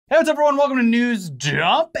Hey, what's up, everyone? Welcome to News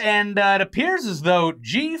Jump, and it appears as though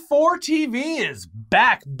G4TV is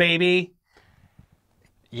back, baby.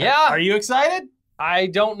 Yeah. Are you excited? I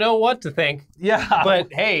don't know what to think. Yeah.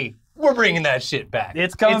 But hey, we're bringing that shit back.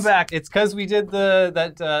 It's coming back. It's because we did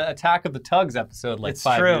that Attack of the Tugs episode like It's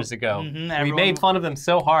 5 true. years ago. Mm-hmm. We made fun of them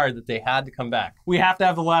so hard that they had to come back. We have to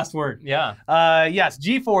have the last word. Yeah. Yes,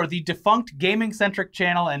 G4, the defunct gaming-centric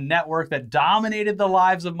channel and network that dominated the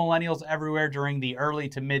lives of millennials everywhere during the early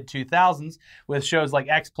to mid-2000s with shows like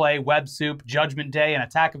X-Play, Web Soup, Judgment Day, and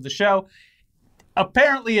Attack of the Show.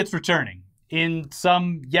 Apparently, it's returning in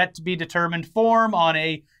some yet-to-be-determined form on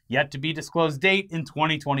a yet-to-be-disclosed date in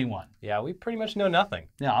 2021. Yeah, we pretty much know nothing.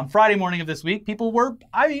 Now, on Friday morning of this week, people were,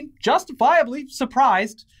 justifiably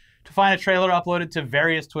surprised to find a trailer uploaded to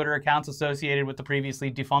various Twitter accounts associated with the previously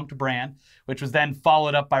defunct brand, which was then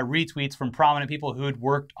followed up by retweets from prominent people who had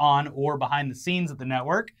worked on or behind the scenes at the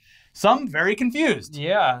network. Some very confused.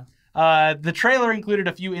 Yeah. The trailer included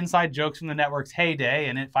a few inside jokes from the network's heyday,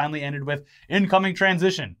 and it finally ended with, "Incoming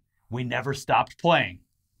transition. We never stopped playing."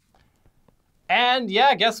 And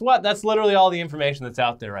yeah, guess what? That's literally all the information that's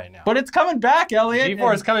out there right now. But it's coming back, Elliot.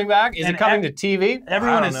 G4 is coming back. Is it coming to TV?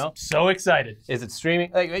 Everyone I is don't know. so excited. Is it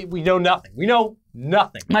streaming? Like, we know nothing. We know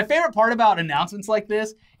nothing. My favorite part about announcements like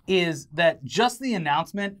this is that just the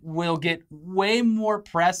announcement will get way more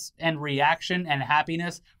press and reaction and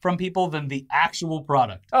happiness from people than the actual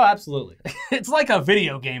product. Oh, absolutely. It's like a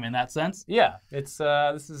video game in that sense. Yeah, it's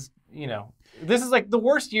this is like the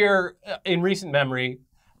worst year in recent memory,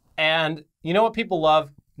 and you know what people love?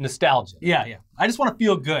 Nostalgia. Yeah. I just want to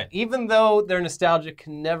feel good. Even though their nostalgia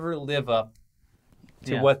can never live up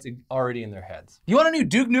to what's already in their heads. You want a new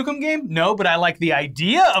Duke Nukem game? No, but I like the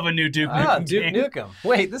idea of a new Duke Nukem game. Duke Nukem.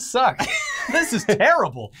 Wait, this sucks. This is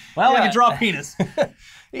terrible. Well, I can draw a penis.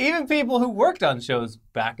 Even people who worked on shows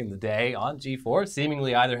back in the day on G4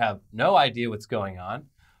 seemingly either have no idea what's going on,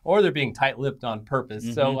 or they're being tight-lipped on purpose.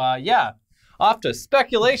 Mm-hmm. So yeah, off to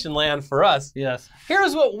speculation land for us. Yes.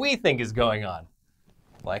 Here's what we think is going on.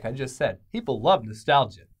 Like I just said, people love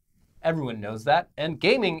nostalgia. Everyone knows that, and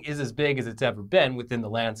gaming is as big as it's ever been within the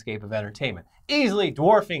landscape of entertainment, easily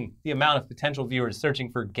dwarfing the amount of potential viewers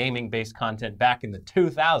searching for gaming-based content back in the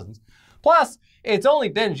 2000s. Plus, it's only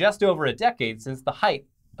been just over a decade since the height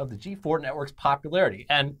of the G4 network's popularity,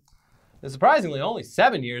 and surprisingly, only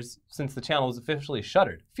 7 years since the channel was officially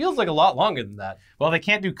shuttered. Feels like a lot longer than that. Well, they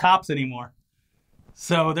can't do cops anymore.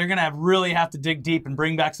 So they're going to really have to dig deep and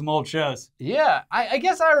bring back some old shows. Yeah, I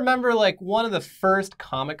guess I remember like one of the first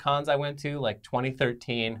Comic-Cons I went to, like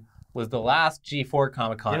 2013, was the last G4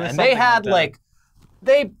 Comic-Con. And they had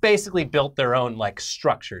they basically built their own like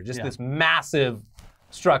structure, just this massive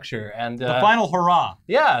structure. And the final hurrah.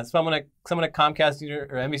 Yeah, someone at Comcast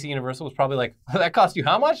or NBC Universal was probably like, that cost you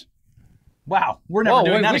how much? Wow, we're never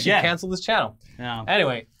doing that we again. Should cancel this channel. Yeah.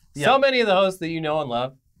 Anyway, so many of the hosts that you know and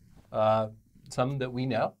love, some that we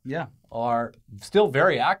know, are still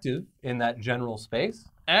very active in that general space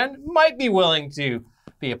and might be willing to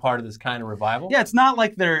be a part of this kind of revival. Yeah, it's not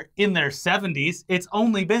like they're in their 70s. It's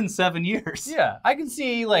only been 7 years. Yeah, I can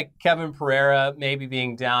see like Kevin Pereira maybe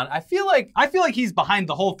being down. I feel like he's behind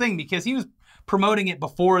the whole thing because he was promoting it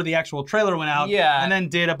before the actual trailer went out, and then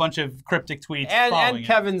did a bunch of cryptic tweets and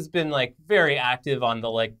Kevin's been like very active on the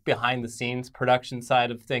like behind the scenes production side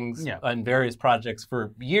of things on various projects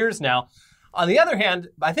for years now. On the other hand,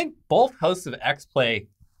 I think both hosts of X-Play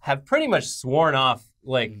have pretty much sworn off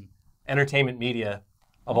like entertainment media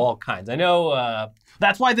of all kinds. I know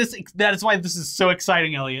that's why this is so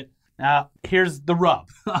exciting, Elliot. Here's the rub.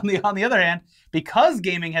 On the other hand, because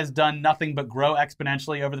gaming has done nothing but grow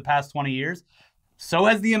exponentially over the past 20 years, so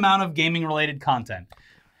has the amount of gaming-related content.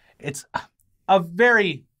 It's a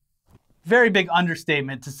very, very big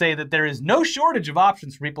understatement to say that there is no shortage of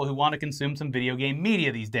options for people who want to consume some video game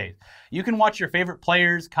media these days. You can watch your favorite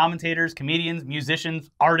players, commentators, comedians,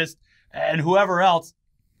 musicians, artists, and whoever else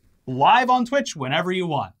live on Twitch whenever you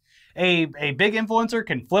want. A big influencer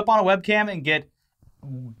can flip on a webcam and get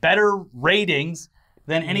better ratings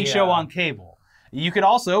than any show on cable. You could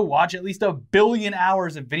also watch at least 1 billion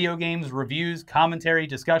hours of video games, reviews, commentary,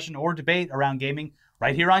 discussion, or debate around gaming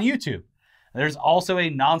right here on YouTube. There's also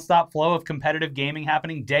a nonstop flow of competitive gaming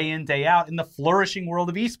happening day in, day out in the flourishing world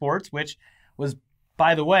of esports, which was,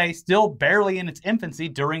 by the way, still barely in its infancy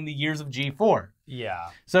during the years of G4. Yeah.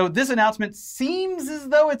 So this announcement seems as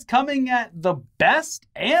though it's coming at the best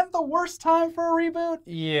and the worst time for a reboot.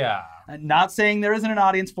 Yeah. Not saying there isn't an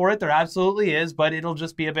audience for it, there absolutely is, but it'll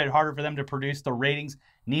just be a bit harder for them to produce the ratings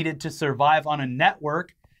needed to survive on a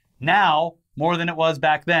network now more than it was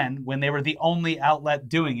back then when they were the only outlet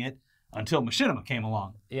doing it until Machinima came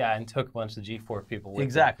along. Yeah, and took a bunch of G4 people with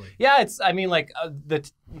Exactly. it. Yeah, I mean, like, the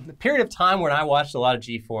period of time when I watched a lot of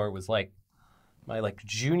G4 was, like, my, like,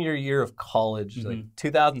 junior year of college, like,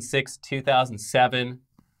 2006, 2007.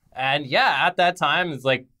 And, yeah, at that time, it's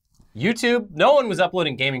like, YouTube, no one was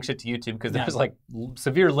uploading gaming shit to YouTube because there was, like,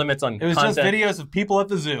 severe limits on content. It was just videos of people at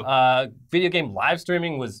the zoo. Video game live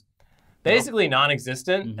streaming was basically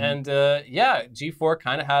non-existent. And, yeah, G4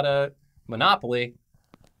 kind of had a monopoly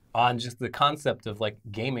on just the concept of, like,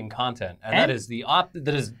 gaming content. And that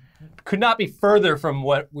is could not be further from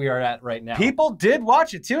what we are at right now. People did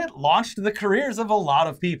watch it, too. It launched the careers of a lot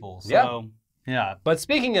of people. So, yeah. But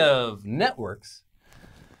speaking of networks,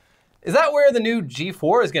 is that where the new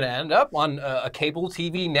G4 is going to end up? On a cable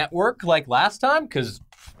TV network like last time? Because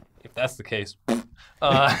if that's the case,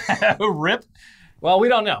 rip. Well, we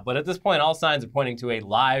don't know. But at this point, all signs are pointing to a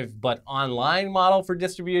live but online model for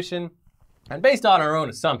distribution. And based on our own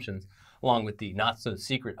assumptions, along with the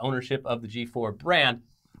not-so-secret ownership of the G4 brand,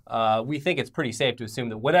 we think it's pretty safe to assume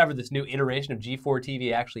that whatever this new iteration of G4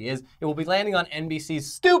 TV actually is, it will be landing on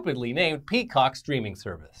NBC's stupidly named Peacock streaming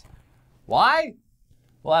service. Why?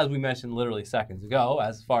 Well, as we mentioned literally seconds ago,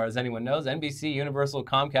 as far as anyone knows, NBC, Universal,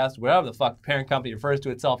 Comcast, whatever the fuck the parent company refers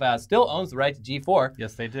to itself as, still owns the right to G4.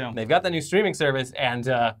 Yes, they do. And they've got that new streaming service, and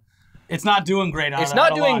it's not doing great. It's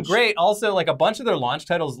not doing great. Also, like, a bunch of their launch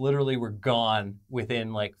titles literally were gone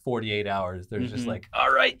within, like, 48 hours. They're just like,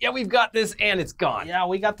 all right, yeah, we've got this, and it's gone. Yeah,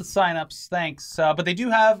 we got the signups, thanks. But they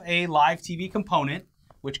do have a live TV component,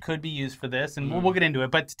 which could be used for this, and we'll get into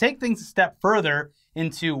it. But to take things a step further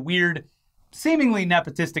into weird, seemingly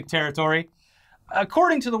nepotistic territory,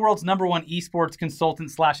 according to the world's #1 esports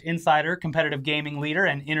consultant / insider, competitive gaming leader,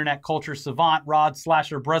 and internet culture savant, Rod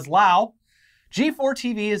Slasher Breslau, G4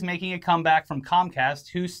 TV is making a comeback from Comcast,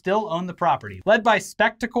 who still own the property. Led by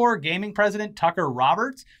Spectacor gaming president Tucker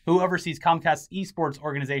Roberts, who oversees Comcast's esports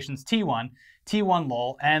organizations T1, T1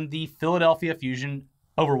 LOL, and the Philadelphia Fusion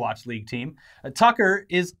Overwatch League team. Tucker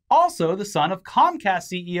is also the son of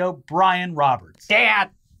Comcast CEO Brian Roberts. Dad,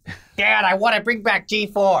 I want to bring back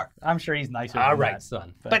G4. I'm sure he's nicer All than right, that.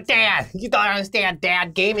 son. But Dad, you don't understand,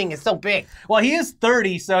 Dad. Gaming is so big. Well, he is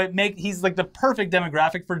 30, so he's like the perfect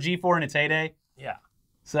demographic for G4 in its heyday. Yeah.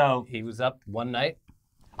 So he was up one night.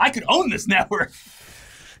 I could own this network.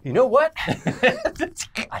 You know what?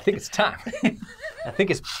 I think it's time. I think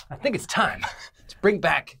it's time to bring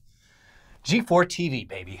back G4 TV,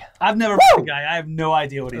 baby. I've never met the guy. I have no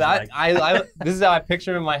idea what he's like. This is how I picture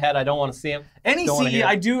him in my head. I don't want to see him. Any CEO,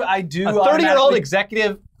 I do. A 30-year-old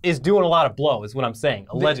executive is doing a lot of blow, is what I'm saying,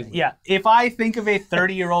 allegedly. Yeah. If I think of a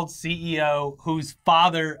 30-year-old CEO whose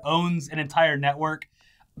father owns an entire network,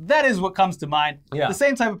 that is what comes to mind. Yeah. The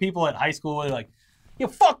same type of people at high school are like,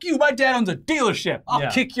 fuck you, my dad owns a dealership. I'll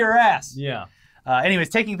kick your ass. Yeah. Anyways,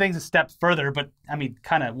 taking things a step further, but I mean,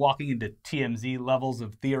 kind of walking into TMZ levels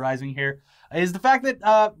of theorizing here, is the fact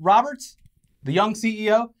that Roberts, the young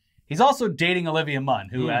CEO, he's also dating Olivia Munn,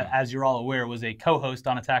 who, as you're all aware, was a co-host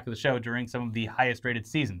on Attack of the Show during some of the highest rated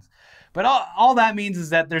seasons. But all that means is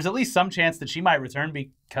that there's at least some chance that she might return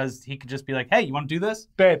because he could just be like, hey, you want to do this?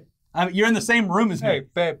 Babe. You're in the same room as me. Hey,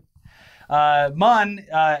 babe. Munn,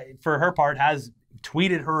 for her part, has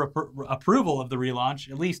tweeted her approval of the relaunch,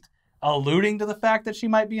 at least alluding to the fact that she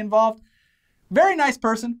might be involved. Very nice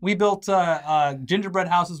person. We built gingerbread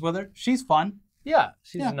houses with her. She's fun. Yeah,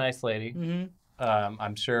 she's a nice lady.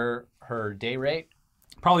 I'm sure her day rate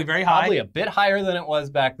probably very high. Probably a bit higher than it was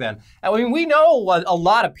back then. I mean, we know a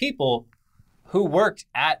lot of people who worked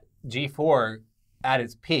at G4 at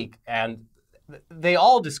its peak, and they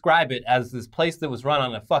all describe it as this place that was run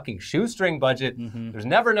on a fucking shoestring budget. There's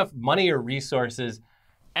never enough money or resources,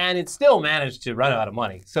 and it still managed to run out of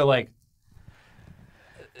money. So, like,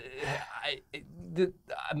 this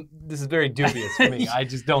is very dubious for me. I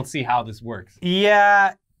just don't see how this works.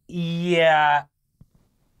 Yeah.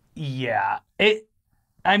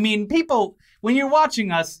 I mean, people, when you're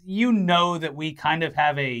watching us, you know that we kind of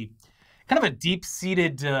have a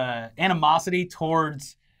deep-seated animosity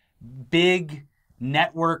towards big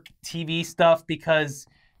network TV stuff because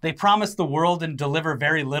they promise the world and deliver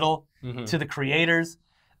very little to the creators.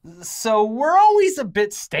 So we're always a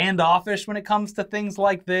bit standoffish when it comes to things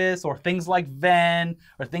like this, or things like Venn,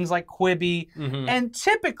 or things like Quibi. And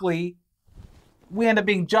typically, we end up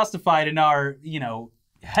being justified in our,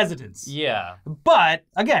 hesitance. Yeah. But,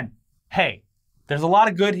 again, hey, there's a lot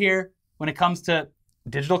of good here when it comes to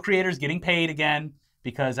digital creators getting paid again,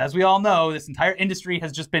 because as we all know, this entire industry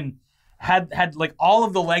has just been had like all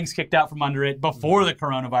of the legs kicked out from under it before the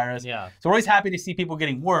coronavirus. Yeah. So we're always happy to see people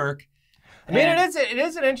getting work. I mean, it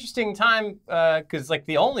is an interesting time because like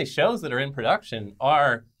the only shows that are in production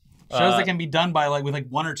are Shows that can be done by with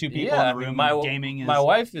one or two people in the room. Gaming is... My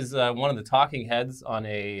wife is one of the talking heads on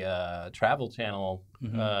a Travel Channel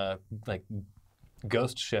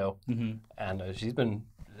ghost show, and she's been.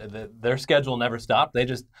 Their schedule never stopped. They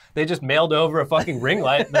just mailed over a fucking ring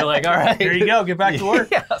light. They're like, all right, here you go, get back to work.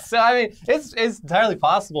 Yeah. So I mean, it's entirely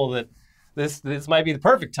possible that this might be the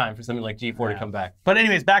perfect time for something like G4 to come back. But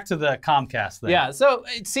anyways, back to the Comcast thing. Yeah. So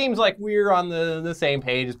it seems like we're on the same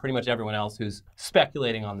page as pretty much everyone else who's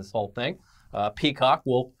speculating on this whole thing. Peacock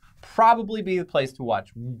will probably be the place to watch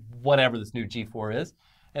whatever this new G4 is,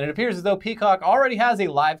 and it appears as though Peacock already has a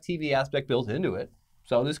live TV aspect built into it.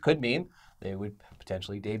 So this could mean they would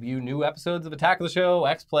potentially debut new episodes of Attack of the Show,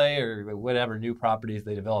 X-Play, or whatever new properties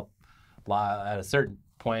they develop at a certain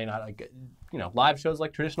point. Live shows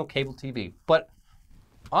like traditional cable TV, but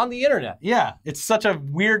on the internet. Yeah, it's such a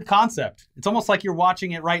weird concept. It's almost like you're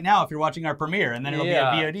watching it right now if you're watching our premiere, and then it'll be a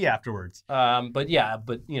VOD afterwards. But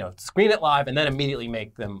screen it live and then immediately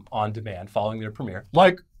make them on demand following their premiere,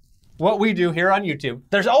 like what we do here on YouTube.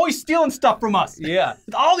 There's always stealing stuff from us. Yeah,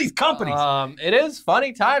 all these companies. It is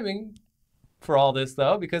funny timing for all this,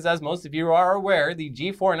 though, because as most of you are aware, the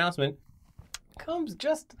G4 announcement comes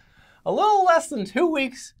just a little less than 2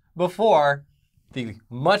 weeks before the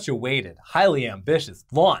much-awaited, highly ambitious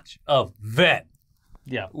launch of Venn.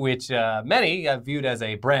 Yeah. Which many have viewed as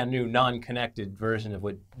a brand new, non-connected version of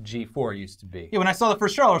what G4 used to be. Yeah, when I saw the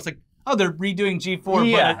first trailer, it's like, oh, they're redoing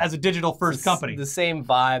G4 but as a digital-first company. The same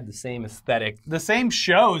vibe, the same aesthetic. The same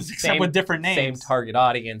shows, except with different names. Same target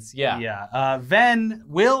audience, yeah. Yeah. Venn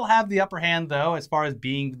will have the upper hand, though, as far as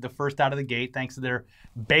being the first out of the gate, thanks to their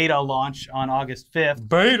beta launch on August 5th.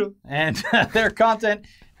 Beta! And their content,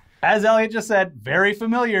 as Elliot just said, very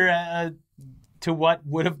familiar to what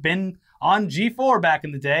would have been on G4 back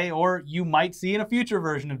in the day, or you might see in a future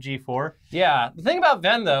version of G4. Yeah. The thing about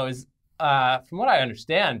Venn, though, is from what I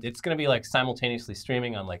understand, it's going to be simultaneously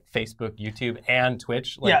streaming on Facebook, YouTube, and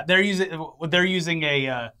Twitch. Yeah, they're using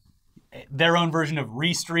their own version of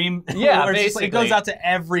Restream. Yeah, basically. It goes out to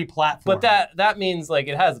every platform. But that means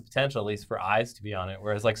it has the potential, at least for eyes, to be on it.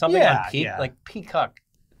 Whereas something on Peacock,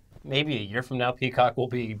 maybe a year from now, Peacock will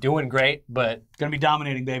be doing great, but gonna be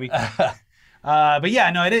dominating, baby. But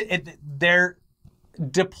yeah, no, their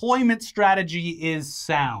deployment strategy is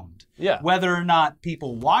sound. Yeah. Whether or not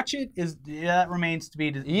people watch it that remains to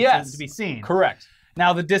be seen. Correct.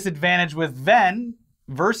 Now the disadvantage with Venn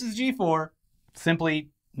versus G4, simply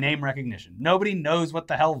name recognition. Nobody knows what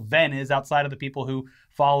the hell Venn is outside of the people who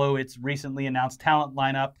follow its recently announced talent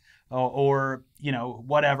lineup or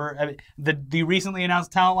whatever. I mean, the recently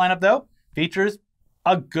announced talent lineup though features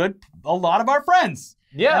a lot of our friends.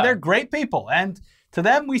 Yeah. And they're great people. And to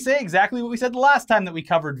them we say exactly what we said the last time that we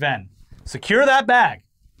covered Venn. Secure that bag.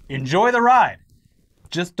 Enjoy the ride.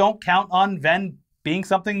 Just don't count on Venn being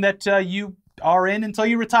something that you are in until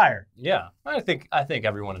you retire. Yeah, I think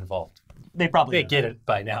everyone involved. They get it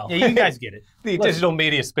by now. Yeah, you guys get it. The digital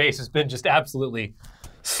media space has been just absolutely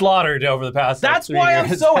slaughtered over the past. That's 3 why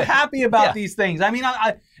years. I'm so happy about these things. I mean,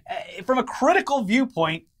 I from a critical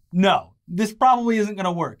viewpoint, no, this probably isn't going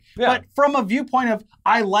to work. Yeah. But from a viewpoint of,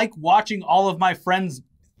 I like watching all of my friends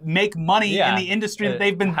make money in the industry that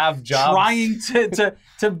they've been trying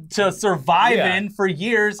to survive in for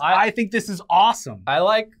years. I think this is awesome. I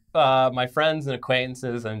like my friends and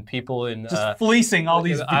acquaintances and people in just fleecing all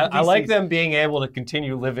these. I like them being able to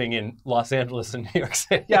continue living in Los Angeles and New York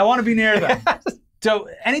City. Yeah, I want to be near them. So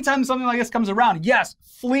anytime something like this comes around, yes,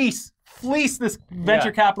 fleece this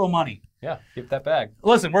venture capital money. Yeah, keep that bag.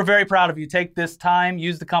 Listen, we're very proud of you. Take this time,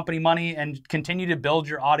 use the company money, and continue to build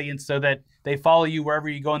your audience so that they follow you wherever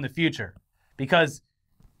you go in the future. Because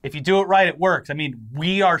if you do it right, it works. I mean,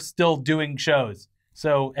 we are still doing shows.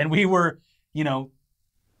 And we were,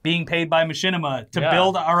 being paid by Machinima to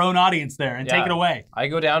build our own audience there and take it away. I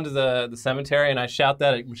go down to the cemetery and I shout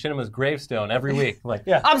that at Machinima's gravestone every week. Like,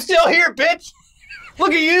 I'm still here, bitch!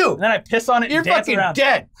 Look at you! And then I piss on it and dance fucking around.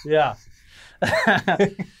 Dead! Yeah.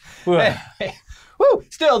 Hey. Woo!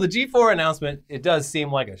 Still, the G4 announcement, it does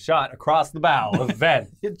seem like a shot across the bow of Venn.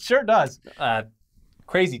 It sure does.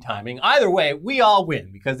 Crazy timing. Either way, we all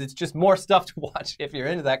win because it's just more stuff to watch if you're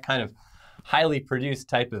into that kind of highly produced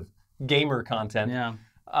type of gamer content. Yeah.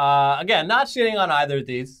 Again, not shitting on either of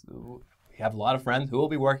these. We have a lot of friends who will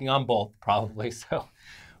be working on both, probably. So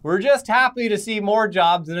we're just happy to see more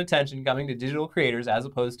jobs and attention coming to digital creators as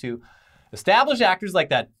opposed to established actors like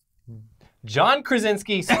that John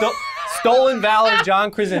Krasinski, Stolen Valor John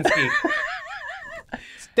Krasinski.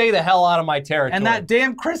 Stay the hell out of my territory. And that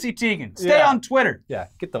damn Chrissy Teigen, stay on Twitter. Yeah,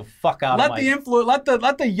 get the fuck out of my...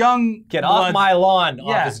 Let the young... Get off my lawn,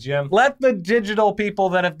 Office Jim. Let the digital people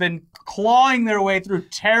that have been clawing their way through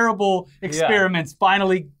terrible experiments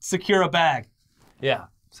finally secure a bag. Yeah.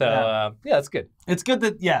 So, yeah, it's good. It's good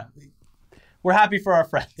that, we're happy for our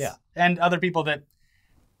friends. Yeah. And other people that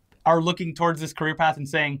are looking towards this career path and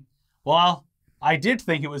saying, well, I did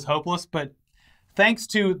think it was hopeless, but thanks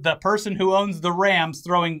to the person who owns the Rams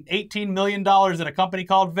throwing $18 million at a company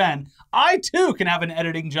called Venn, I too can have an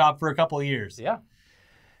editing job for a couple of years. Yeah.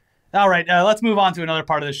 All right, let's move on to another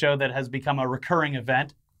part of the show that has become a recurring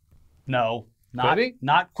event. No, not Quibi.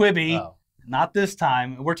 Not Quibi. Oh. Not this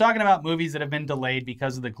time. We're talking about movies that have been delayed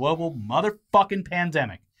because of the global motherfucking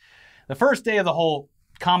pandemic. The first day of the whole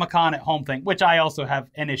Comic-Con at home thing, which I also have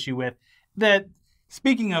an issue with, that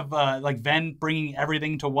speaking of like Venn bringing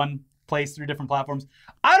everything to one place through different platforms,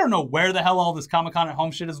 I don't know where the hell all this Comic-Con at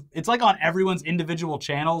home shit is. It's like on everyone's individual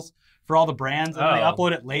channels for all the brands, and then they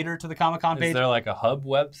upload it later to the Comic-Con page. Is there like a hub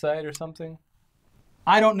website or something?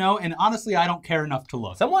 I don't know, and honestly, I don't care enough to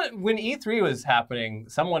look. When E3 was happening,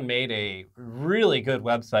 someone made a really good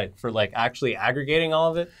website for like actually aggregating all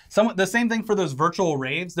of it. The same thing for those virtual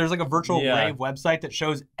raves. There's like a virtual rave website that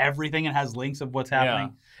shows everything and has links of what's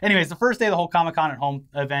happening. Yeah. Anyways, the first day of the whole Comic-Con at home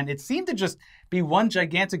event, it seemed to just be one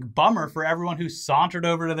gigantic bummer for everyone who sauntered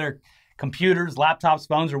over to their computers, laptops,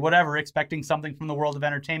 phones, or whatever, expecting something from the world of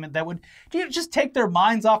entertainment that would just take their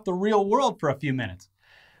minds off the real world for a few minutes.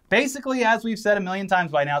 Basically, as we've said a million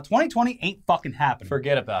times by now, 2020 ain't fucking happening.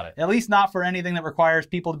 Forget about it. At least not for anything that requires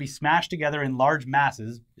people to be smashed together in large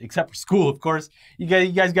masses, except for school, of course. You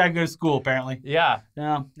guys got to go to school, apparently. Yeah.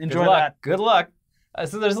 Enjoy that. Good luck.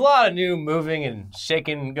 So there's a lot of new moving and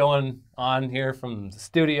shaking going on here from the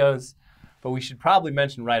studios, but we should probably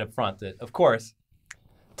mention right up front that, of course,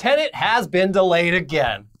 Tenet has been delayed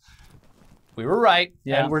again. We were right,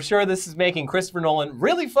 and we're sure this is making Christopher Nolan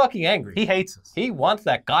really fucking angry. He hates us. He wants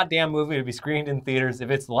that goddamn movie to be screened in theaters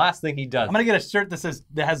if it's the last thing he does. I'm gonna get a shirt that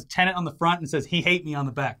has Tenet on the front and says "He hate me" on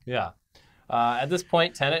the back. Yeah. At this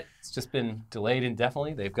point, Tenet has just been delayed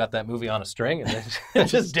indefinitely. They've got that movie on a string, and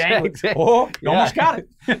it's just dangling. Oh, you almost got it.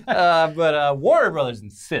 But Warner Brothers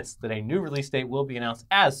insists that a new release date will be announced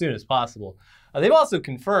as soon as possible. They've also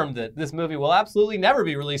confirmed that this movie will absolutely never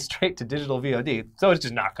be released straight to digital VOD, so it's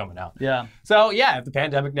just not coming out. Yeah. So yeah, if the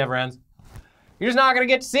pandemic never ends, you're just not going to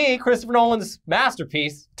get to see Christopher Nolan's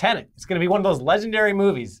masterpiece, Tenet. It's going to be one of those legendary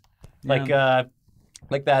movies, like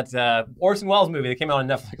that Orson Welles movie that came out on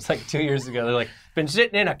Netflix like 2 years ago. They're like, been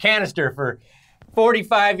sitting in a canister for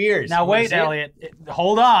 45 years. Now wait, Elliot,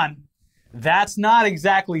 hold on. That's not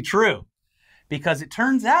exactly true. Because it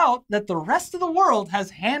turns out that the rest of the world has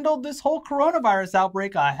handled this whole coronavirus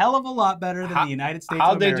outbreak a hell of a lot better than the United States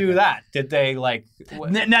of America. How'd they do that? Did they like...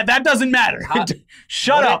 That doesn't matter.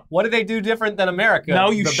 Shut up. What did they do different than America?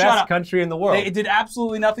 No, you shut up. The best country in the world. They did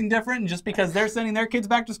absolutely nothing different, and just because they're sending their kids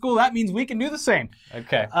back to school, that means we can do the same.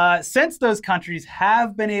 Okay. Since those countries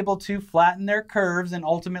have been able to flatten their curves and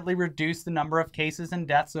ultimately reduce the number of cases and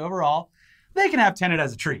deaths overall, they can have Tenet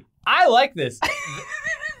as a treat. I like this.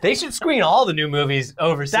 They should screen all the new movies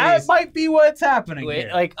overseas. That might be what's happening here.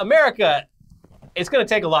 Like, America, it's going to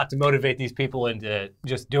take a lot to motivate these people into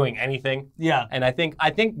just doing anything. Yeah. And I think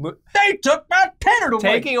they took my Tenet away.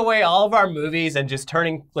 Taking away all of our movies and just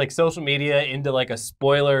turning like social media into like a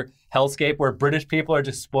spoiler hellscape where British people are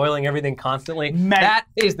just spoiling everything constantly. That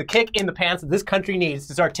is the kick in the pants that this country needs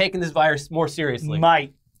to start taking this virus more seriously.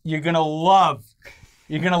 Mike, you're gonna love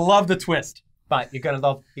the twist. But you're gonna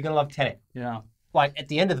love Tenet. Yeah. Like, at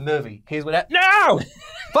the end of the movie, he's with that. No!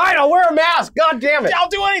 Fine, I'll wear a mask. God damn it. I'll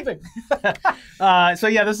do anything. So,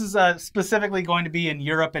 yeah, this is specifically going to be in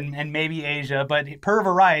Europe and maybe Asia. But per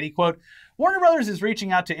Variety, quote, Warner Brothers is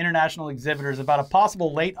reaching out to international exhibitors about a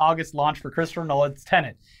possible late August launch for Christopher Nolan's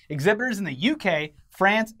Tenet. Exhibitors in the UK,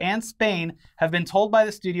 France, and Spain have been told by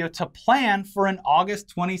the studio to plan for an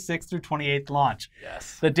August 26th through 28th launch.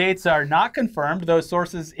 Yes. The dates are not confirmed, though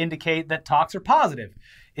sources indicate that talks are positive.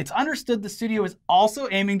 It's understood the studio is also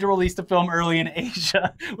aiming to release the film early in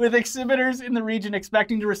Asia, with exhibitors in the region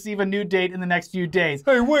expecting to receive a new date in the next few days.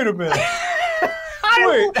 Hey, wait a minute.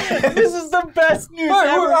 Wait, this is the best news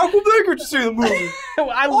ever. I'll go back to see the movie.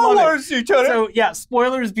 I want to see Tenet. So, yeah,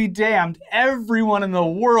 spoilers be damned. Everyone in the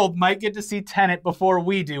world might get to see Tenet before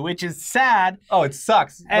we do, which is sad. Oh, it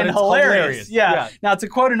sucks. And but it's hilarious. Yeah. Now, to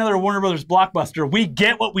quote another Warner Brothers blockbuster, we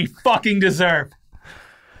get what we fucking deserve.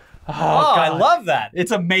 Oh, I love that.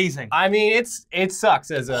 It's amazing. I mean, it sucks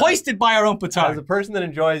as a... Hoisted by our own petard. As a person that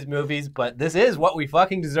enjoys movies, but this is what we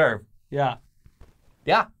fucking deserve. Yeah.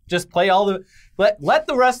 Yeah. Just play all the Let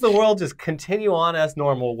the rest of the world just continue on as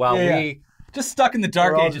normal while we just stuck in the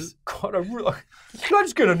dark ages. Can I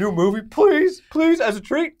just get a new movie, please? Please, as a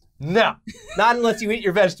treat? No. Not unless you eat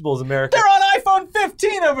your vegetables, America. They're on iPhone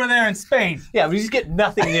 15 over there in Spain. Yeah, we just get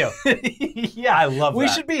nothing new. Yeah. I love that. We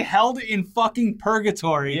should be held in fucking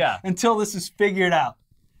purgatory until this is figured out.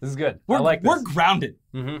 This is good. I like this. We're grounded.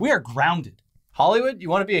 Mm-hmm. We are grounded. Hollywood, you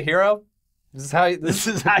want to be a hero? This is how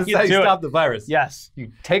you stop the virus. Yes.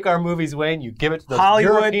 You take our movies away and you give it to the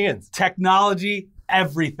Hollywood, Europeans. Technology,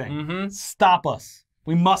 everything. Mm-hmm. Stop us.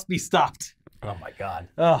 We must be stopped. Oh my God.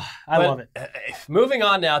 Oh, I love it. Moving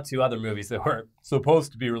on now to other movies that were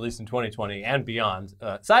supposed to be released in 2020 and beyond.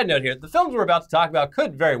 Side note here, the films we're about to talk about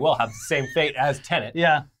could very well have the same fate as Tenet.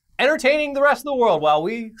 Yeah. Entertaining the rest of the world while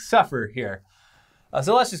we suffer here.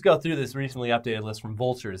 So let's just go through this recently updated list from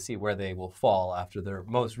Vulture to see where they will fall after their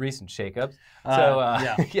most recent shakeups.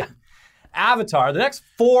 Avatar. The next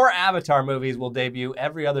 4 Avatar movies will debut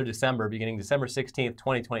every other December, beginning December 16th,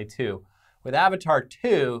 2022, with Avatar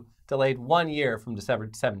 2 delayed 1 year from December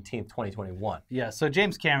 17th, 2021. Yeah, so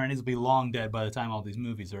James Cameron will be long dead by the time all these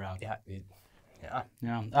movies are out. Yeah.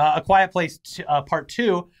 A Quiet Place Part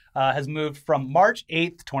 2 has moved from March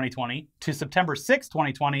 8th, 2020 to September 6th,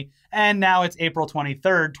 2020, and now it's April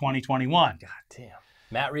 23rd, 2021. God damn.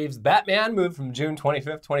 Matt Reeves' Batman moved from June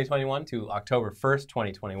 25th, 2021 to October 1st,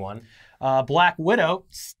 2021. Black Widow,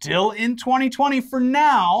 still in 2020 for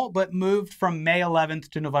now, but moved from May 11th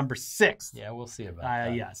to November 6th. Yeah, we'll see about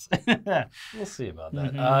that. Yes. We'll see about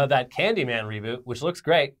that. Mm-hmm. That Candyman reboot, which looks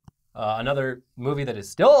great. Another movie that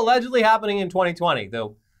is still allegedly happening in 2020,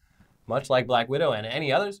 though much like Black Widow and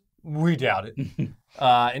any others, we doubt it.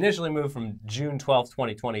 Initially moved from June 12th,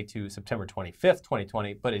 2020 to September 25th,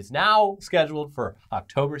 2020, but is now scheduled for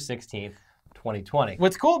October 16th, 2020.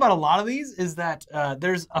 What's cool about a lot of these is that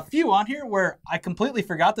there's a few on here where I completely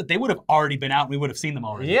forgot that they would have already been out and we would have seen them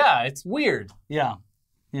already. Yeah, it's weird. Yeah.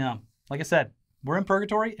 Like I said, we're in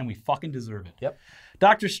purgatory and we fucking deserve it. Yep.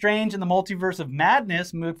 Doctor Strange and the Multiverse of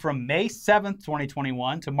Madness moved from May 7th,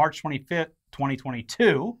 2021 to March 25th,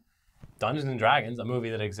 2022. Dungeons & Dragons, a movie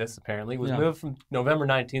that exists apparently, was moved from November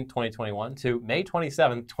 19th, 2021 to May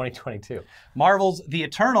 27th, 2022. Marvel's The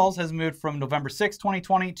Eternals has moved from November 6th,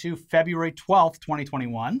 2020 to February 12th,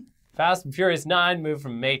 2021. Fast and Furious 9 moved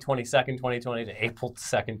from May 22nd, 2020 to April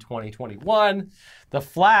 2nd, 2021. The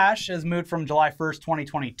Flash has moved from July 1st,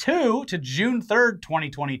 2022 to June 3rd,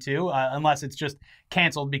 2022, unless it's just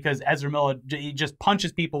canceled because Ezra Miller he just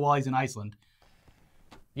punches people while he's in Iceland.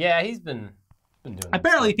 Yeah, he's been doing that.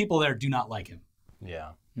 Apparently people there do not like him.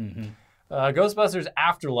 Yeah. Mm-hmm. Ghostbusters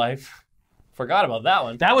Afterlife. Forgot about that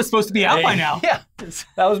one. That was supposed to be out by now. Yeah.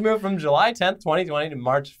 That was moved from July 10th, 2020 to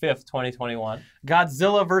March 5th, 2021.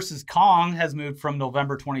 Godzilla vs. Kong has moved from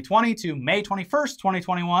November 2020 to May 21st,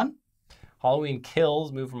 2021. Halloween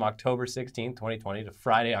Kills moved from October 16th, 2020 to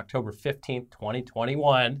Friday, October 15th,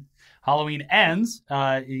 2021. Halloween Ends,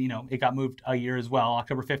 it got moved a year as well.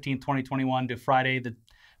 October 15th, 2021 to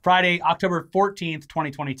Friday, October 14th,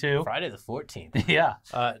 2022. Friday the 14th. Yeah.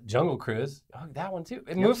 Jungle Cruise. Oh, that one too.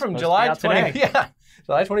 It moved from July 24th,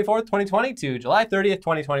 2020 to July 30th,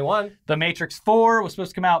 2021. The Matrix 4 was supposed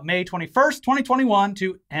to come out May 21st, 2021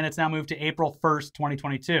 and it's now moved to April 1st,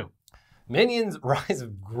 2022. Minions Rise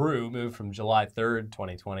of Gru moved from July 3rd,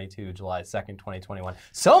 2020 to July 2nd, 2021.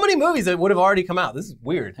 So many movies that would have already come out. This is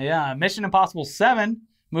weird. Yeah. Mission Impossible 7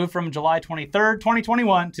 moved from July 23rd,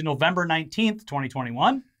 2021 to November 19th,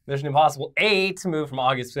 2021. Mission Impossible 8 moved from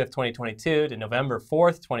August 5th, 2022 to November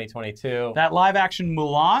 4th, 2022. That live-action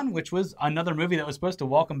Mulan, which was another movie that was supposed to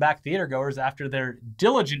welcome back theatergoers after their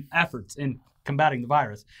diligent efforts in combating the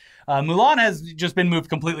virus. Mulan has just been moved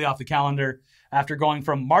completely off the calendar after going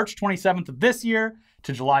from March 27th of this year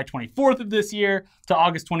to July 24th of this year to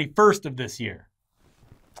August 21st of this year.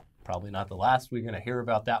 Probably not the last we're going to hear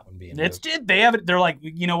about that one being moved. They're like,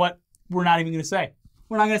 you know what? We're not even going to say.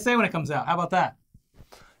 We're not going to say when it comes out. How about that?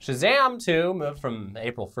 Shazam 2 moved from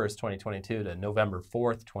April 1st, 2022 to November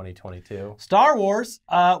 4th, 2022. Star Wars,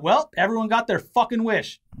 everyone got their fucking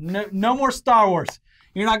wish. No more Star Wars.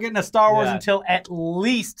 You're not getting a Star Wars until at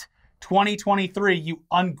least 2023, you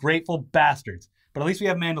ungrateful bastards. But at least we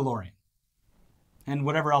have Mandalorian. And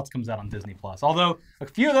whatever else comes out on Disney+. Although, a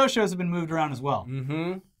few of those shows have been moved around as well.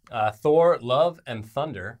 Mm-hmm. Thor, Love, and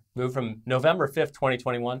Thunder moved from November 5th,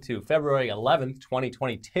 2021 to February 11th,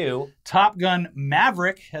 2022. Top Gun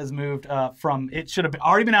Maverick has moved from, it should have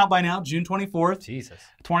already been out by now, June 24th,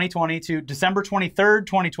 2020 to December 23rd,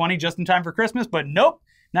 2020, just in time for Christmas. But nope,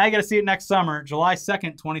 now you got to see it next summer, July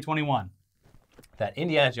 2nd, 2021. That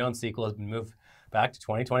Indiana Jones sequel has been moved back to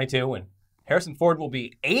 2022 when Harrison Ford will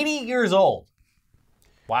be 80 years old.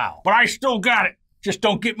 Wow. But I still got it. Just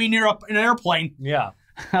don't get me near an airplane. Yeah.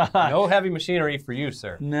 No heavy machinery for you,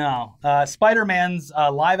 sir. No. Spider-Man's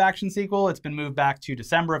live-action sequel, it's been moved back to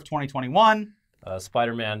December of 2021.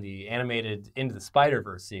 Spider-Man, the animated Into the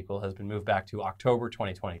Spider-Verse sequel, has been moved back to October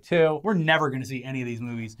 2022. We're never going to see any of these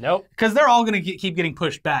movies. Nope. Because they're all going to keep getting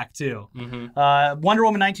pushed back, too. Wonder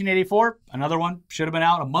Woman 1984, another one, should have been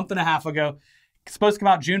out a month and a half ago. Supposed to come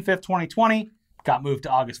out June 5th, 2020. Got moved to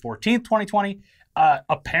August 14th, 2020.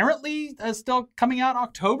 Apparently, still coming out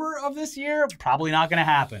October of this year. Probably not going to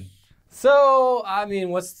happen. So, I mean,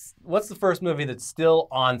 what's the first movie that's still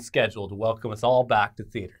on schedule to welcome us all back to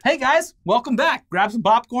theater? Hey guys, welcome back. Grab some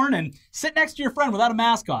popcorn and sit next to your friend without a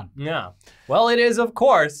mask on. Yeah. Well, it is, of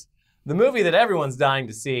course, the movie that everyone's dying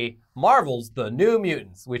to see, Marvel's The New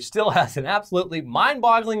Mutants, which still has an absolutely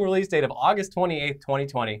mind-boggling release date of August 28th,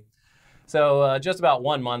 2020. So just about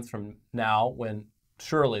 1 month from now, when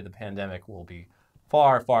surely the pandemic will be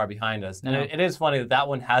far, far behind us. And it is funny that that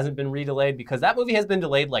one hasn't been re-delayed because that movie has been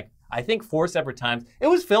delayed like, I think 4 separate times. It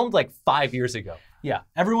was filmed like 5 years ago. Yeah,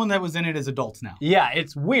 everyone that was in it is adults now. Yeah,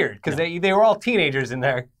 it's weird because they were all teenagers in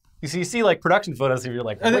there. You see like production photos and you're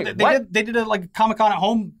like, wait, what? They did a like Comic-Con at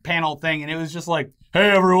Home panel thing and it was just like,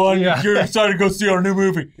 hey everyone, you're excited to go see our new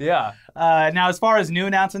movie. Yeah. Now, as far as new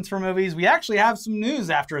announcements for movies, we actually have some news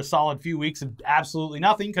after a solid few weeks of absolutely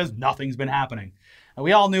nothing because nothing's been happening.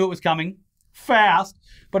 We all knew it was coming fast,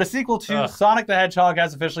 but a sequel to Sonic the Hedgehog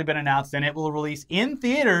has officially been announced and it will release in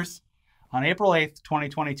theaters on April 8th,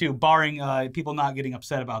 2022, barring people not getting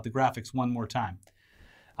upset about the graphics one more time.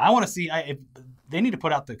 I want to see, they need to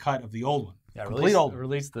put out the cut of the old one. Yeah,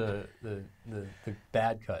 release the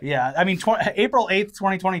bad cut. Yeah, I mean, April 8th,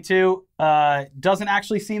 2022 doesn't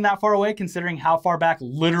actually seem that far away considering how far back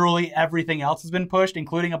literally everything else has been pushed,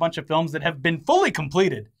 including a bunch of films that have been fully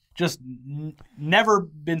completed, just never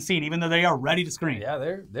been seen, even though they are ready to screen. Yeah,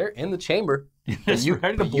 they're in the chamber. You're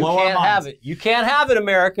ready to blow our minds. You can't have it. You can't have it,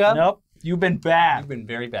 America. Nope, you've been bad. You've been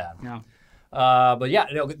very bad. No. But yeah,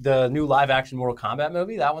 the new live-action Mortal Kombat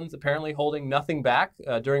movie, that one's apparently holding nothing back.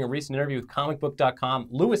 During a recent interview with comicbook.com,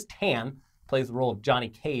 Louis Tan, plays the role of Johnny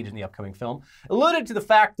Cage in the upcoming film, alluded to the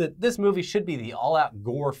fact that this movie should be the all-out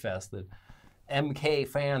gore fest that MK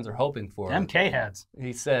fans are hoping for. MK heads.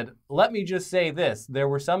 He said, "Let me just say this. There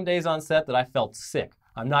were some days on set that I felt sick.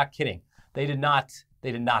 I'm not kidding. They did not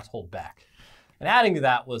hold back." And adding to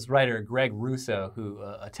that was writer Greg Russo, who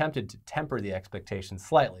attempted to temper the expectations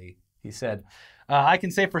slightly. He said, I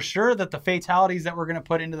can say for sure that the fatalities that we're going to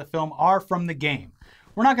put into the film are from the game.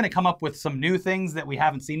 We're not going to come up with some new things that we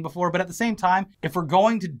haven't seen before, but at the same time, if we're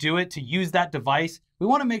going to do it, to use that device, we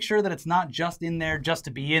want to make sure that it's not just in there just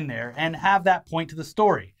to be in there and have that point to the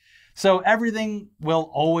story. So everything will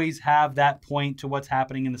always have that point to what's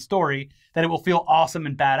happening in the story, that it will feel awesome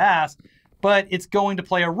and badass, but it's going to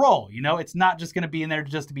play a role, you know? It's not just going to be in there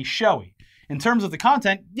just to be showy. In terms of the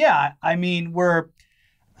content, yeah, I mean,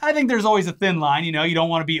 I think there's always a thin line, you know, you don't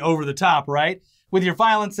want to be over the top, right? With your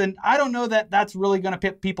violence, and I don't know that that's really going to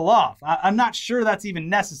piss people off. I'm not sure that's even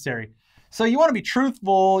necessary. So you want to be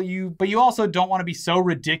truthful, but you also don't want to be so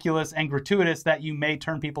ridiculous and gratuitous that you may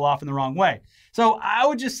turn people off in the wrong way. So I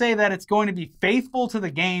would just say that it's going to be faithful to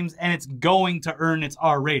the games and it's going to earn its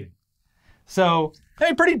R rating. So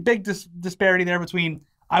a pretty big disparity there between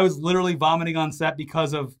I was literally vomiting on set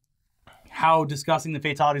because of how disgusting the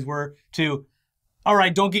fatalities were to, all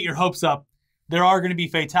right, don't get your hopes up. There are going to be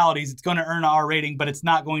fatalities. It's going to earn an R rating, but it's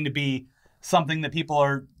not going to be something that people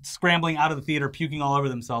are scrambling out of the theater, puking all over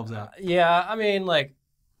themselves at. Yeah, I mean, like,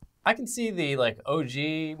 I can see the, like,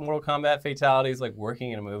 OG Mortal Kombat fatalities, like,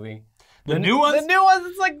 working in a movie. The new ones? The new ones,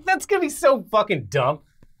 it's like, that's going to be so fucking dumb.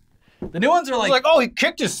 The new ones are like... It's like, oh, he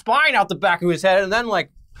kicked his spine out the back of his head and then,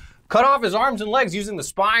 like, cut off his arms and legs using the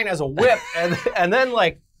spine as a whip and then,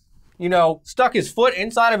 like, you know, stuck his foot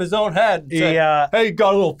inside of his own head and said, hey, you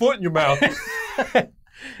got a little foot in your mouth.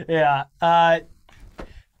 Yeah.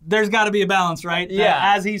 There's got to be a balance, right?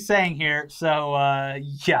 Yeah. As he's saying here. So,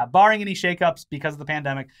 yeah, barring any shakeups because of the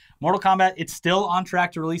pandemic, Mortal Kombat, it's still on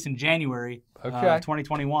track to release in January of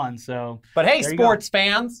 2021. So, but hey, sports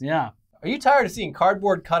fans. Yeah. Are you tired of seeing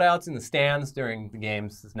cardboard cutouts in the stands during the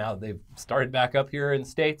games now that they've started back up here in the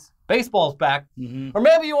States? Baseball's back. Or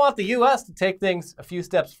maybe you want the U.S. to take things a few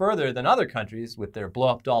steps further than other countries with their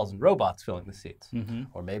blow-up dolls and robots filling the seats.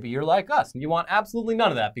 Or maybe you're like us and you want absolutely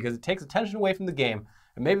none of that because it takes attention away from the game.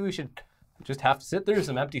 And maybe we should just have to sit through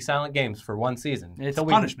some empty silent games for one season. It's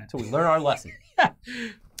punishment. Until we learn our lesson.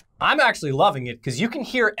 I'm actually loving it because you can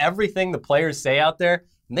hear everything the players say out there.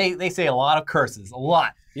 And they say a lot of curses, a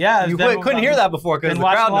lot. Yeah. You couldn't hear that before because the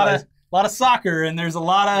crowd noise. lot of soccer, and there's a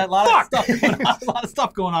lot of stuff going on. A lot of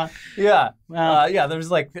stuff going on. Yeah, yeah. There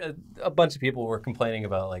was like a bunch of people were complaining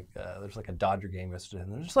about like there's like a Dodger game yesterday,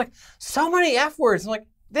 and there's just like so many F words. I'm like,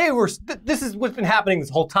 this is what's been happening this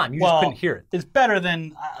whole time. You just couldn't hear it. It's better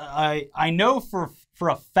than I know for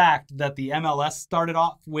a fact that the MLS started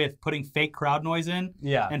off with putting fake crowd noise in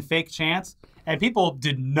and fake chants, and people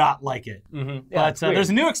did not like it. Mm-hmm. Yeah, but there's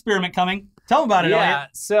a new experiment coming. Tell them about it, Yeah, Elliot.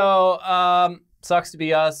 So sucks to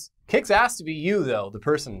be us. Kicks ass to be you, though, the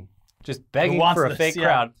person just begging for a fake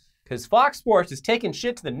crowd. Because Fox Sports is taking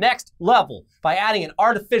shit to the next level by adding an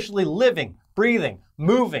artificially living, breathing,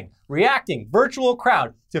 moving, reacting virtual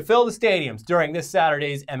crowd to fill the stadiums during this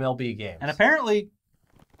Saturday's MLB games. And apparently,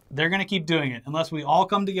 they're going to keep doing it unless we all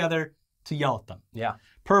come together to yell at them. Yeah.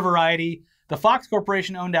 Per Variety, the Fox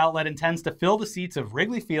Corporation-owned outlet intends to fill the seats of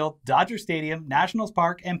Wrigley Field, Dodger Stadium, Nationals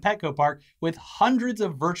Park, and Petco Park with hundreds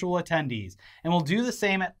of virtual attendees, and will do the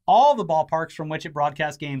same at all the ballparks from which it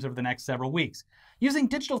broadcasts games over the next several weeks. Using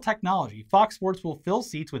digital technology, Fox Sports will fill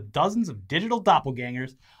seats with dozens of digital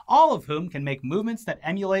doppelgangers, all of whom can make movements that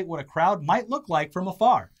emulate what a crowd might look like from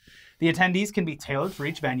afar. The attendees can be tailored for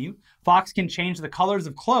each venue. Fox can change the colors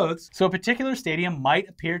of clothes, so a particular stadium might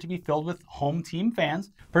appear to be filled with home team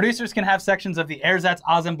fans. Producers can have sections of the Ersatz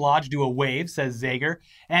Assemblage do a wave, says Zager,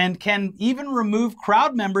 and can even remove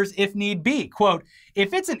crowd members if need be. Quote,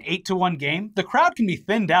 if it's an 8-1 game, the crowd can be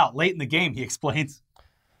thinned out late in the game, he explains.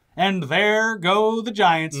 And there go the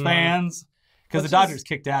Giants fans, because the Dodgers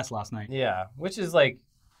kicked ass last night. Yeah, which is like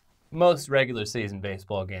most regular season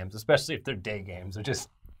baseball games, especially if they're day games, are just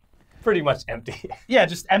pretty much empty. Yeah,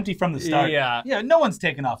 just empty from the start. Yeah. Yeah, no one's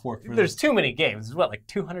taking off work for There's this. too many games. There's what, like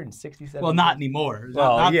 267? Well, not anymore.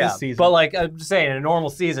 Well, not yeah, this season. but like I'm just saying, in a normal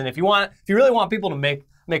season, if you really want people to make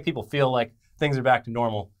people feel like things are back to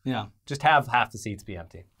normal, just have half the seats be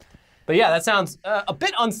empty. But yeah, that sounds a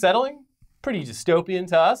bit unsettling. Pretty dystopian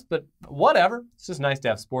to us, but whatever. It's just nice to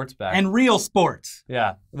have sports back. And real sports.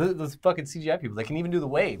 Yeah, those fucking CGI people, they can even do the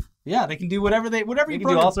wave. Yeah, they can do whatever you can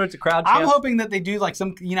do all sorts of crowd chants. I'm hoping that they do like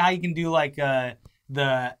some, you know how you can do like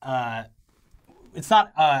it's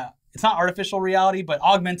not artificial reality, but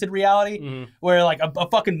augmented reality, where like a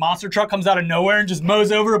fucking monster truck comes out of nowhere and just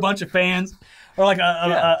mows over a bunch of fans. Or like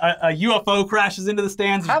a UFO crashes into the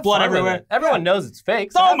stands, there's blood everywhere. Everyone knows it's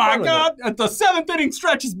fake. So oh my God, the 7th inning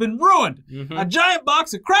stretch has been ruined. A giant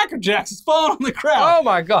box of Cracker Jacks has fallen on the crowd. Oh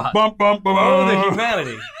my God. Bum, bum, bum. Oh, the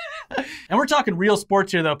humanity. And we're talking real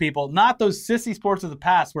sports here though, people. Not those sissy sports of the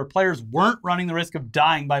past where players weren't running the risk of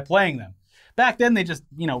dying by playing them. Back then, they just,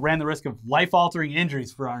 ran the risk of life-altering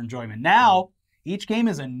injuries for our enjoyment. Now, each game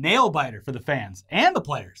is a nail-biter for the fans and the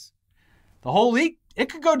players. The whole league, it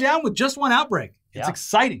could go down with just one outbreak. It's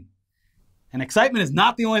exciting. And excitement is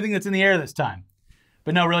not the only thing that's in the air this time.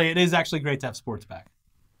 But no, really, it is actually great to have sports back.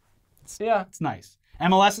 It's nice.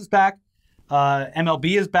 MLS is back.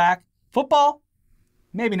 MLB is back. Football,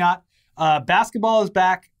 maybe not. Basketball is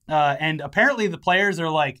back. And apparently the players are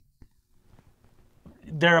like,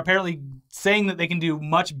 they're apparently saying that they can do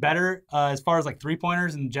much better as far as like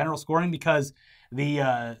three-pointers and general scoring because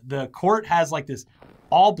the court has like this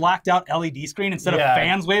all blacked out LED screen instead of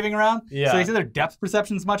fans waving around. Yeah. So they say their depth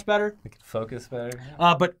perception is much better. They can focus better.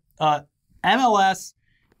 But MLS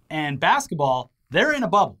and basketball, they're in a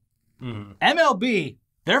bubble. MLB,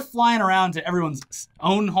 they're flying around to everyone's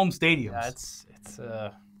own home stadiums. Yeah, it's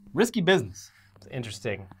risky business. It's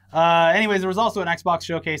interesting. Anyways, there was also an Xbox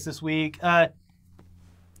showcase this week.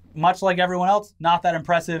 Much like everyone else, not that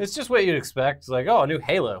impressive. It's just what you'd expect. It's like, oh, a new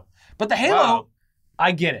Halo. But the Halo,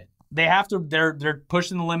 I get it. They have to. They're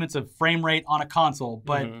pushing the limits of frame rate on a console.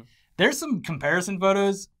 But there's some comparison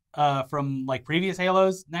photos from like previous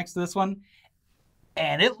Halos next to this one,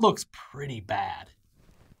 and it looks pretty bad.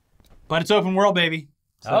 But it's open world, baby.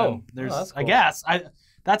 So there's, that's cool. I guess,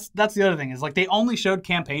 that's the other thing is like they only showed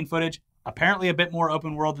campaign footage. Apparently, a bit more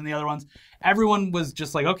open world than the other ones. Everyone was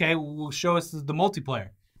just like, okay, well, show us the multiplayer.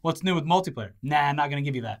 What's new with multiplayer? Nah, I'm not gonna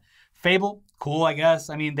give you that. Fable, cool, I guess.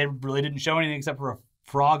 I mean, they really didn't show anything except for a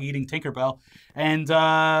frog eating Tinkerbell. And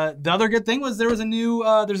the other good thing was there's a new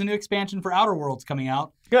expansion for Outer Worlds coming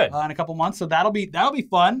out. Good. In a couple months, so that'll be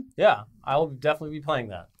fun. Yeah, I will definitely be playing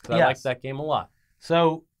that because I like that game a lot.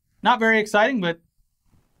 So not very exciting, but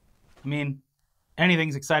I mean,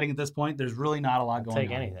 anything's exciting at this point. There's really not a lot going on.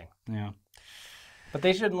 Take anything. Yeah. But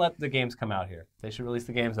they shouldn't let the games come out here. They should release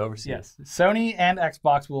the games overseas. Yes. Sony and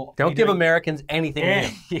Xbox will. Don't give Americans anything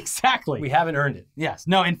new. Exactly. We haven't earned it. Yes.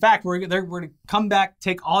 No, in fact, we're going to come back,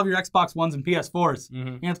 take all of your Xbox Ones and PS4s. You're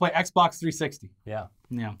going to have to play Xbox 360. Yeah.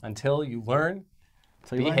 Yeah. Until you learn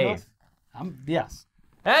to behave. Yes.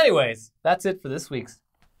 Anyways, that's it for this week's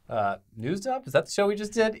News Dump? Is that the show we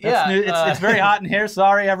just did? It's very hot in here.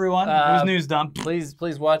 Sorry, everyone. It was News Dump. Please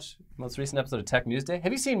watch the most recent episode of Tech News Day.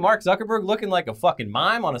 Have you seen Mark Zuckerberg looking like a fucking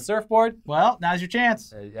mime on a surfboard? Well, now's your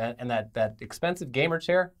chance. And that expensive gamer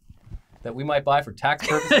chair that we might buy for tax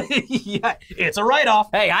purposes? Yeah, it's a write-off.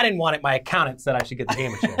 Hey, I didn't want it. My accountant said I should get the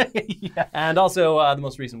gamer chair. Yeah. And also the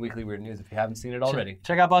most recent Weekly Weird News, if you haven't seen it already.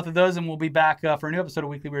 Check out both of those, and we'll be back for a new episode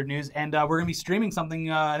of Weekly Weird News. And we're gonna be streaming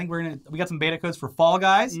something. I think we got some beta codes for Fall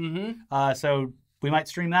Guys. Mm-hmm. So we might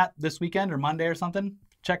stream that this weekend or Monday or something.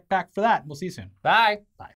 Check back for that. We'll see you soon. Bye. Bye.